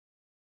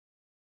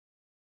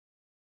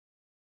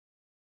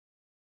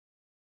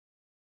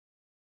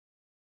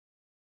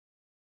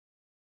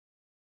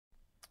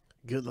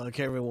Good luck,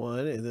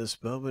 everyone, in this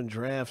Bowman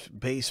draft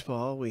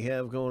baseball we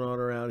have going on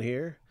around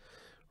here.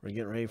 We're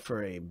getting ready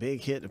for a big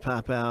hit to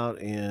pop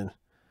out, and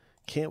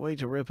can't wait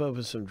to rip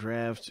open some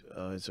draft.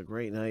 It's a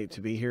great night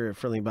to be here at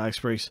Friendly Box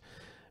Breaks.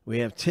 We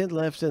have 10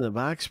 left in the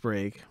box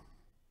break,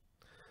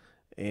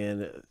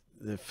 and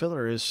the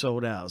filler is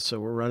sold out, so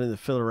we're running the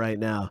filler right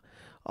now.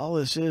 All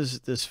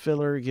this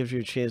filler gives you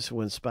a chance to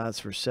win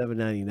spots for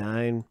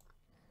 $7.99.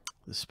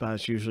 The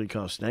spots usually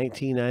cost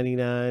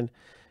 $19.99.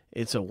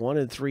 It's a 1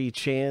 in 3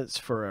 chance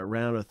for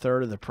around a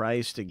third of the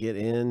price to get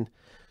in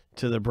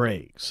to the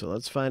break. So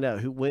let's find out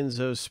who wins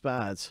those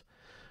spots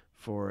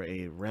for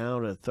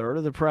around a third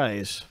of the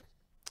price.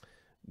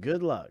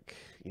 Good luck.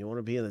 You want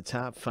to be in the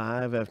top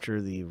 5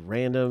 after the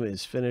random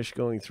is finished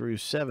going through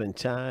 7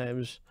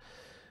 times.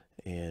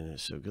 And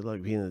so good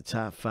luck being in the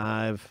top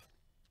 5.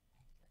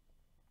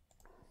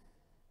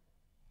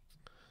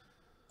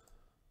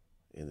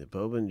 In the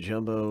Bowman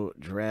Jumbo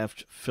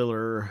Draft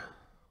Filler.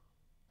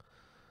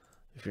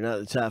 If you're not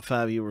in the top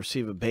 5, you'll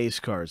receive a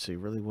base card. So you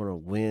really want to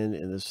win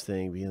in this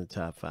thing, be in the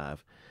top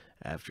 5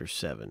 after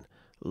 7.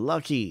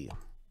 Lucky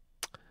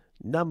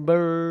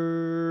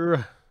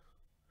number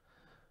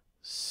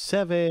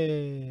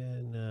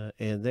 7.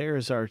 And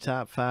there's our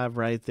top 5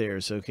 right there.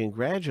 So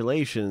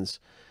congratulations.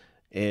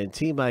 And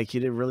Team Mike, you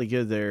did really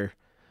good there,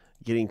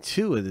 getting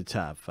 2 of the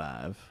top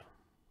 5.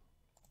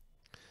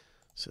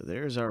 So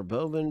there's our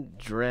Bowman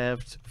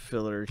Draft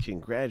Filler.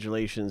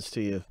 Congratulations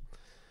to you.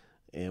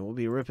 And we'll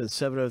be ripping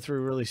 703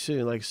 really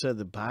soon. Like I said,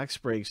 the box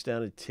breaks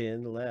down to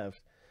 10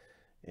 left.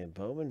 And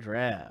Bowman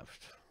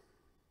Draft.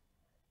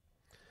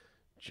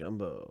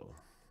 Jumbo.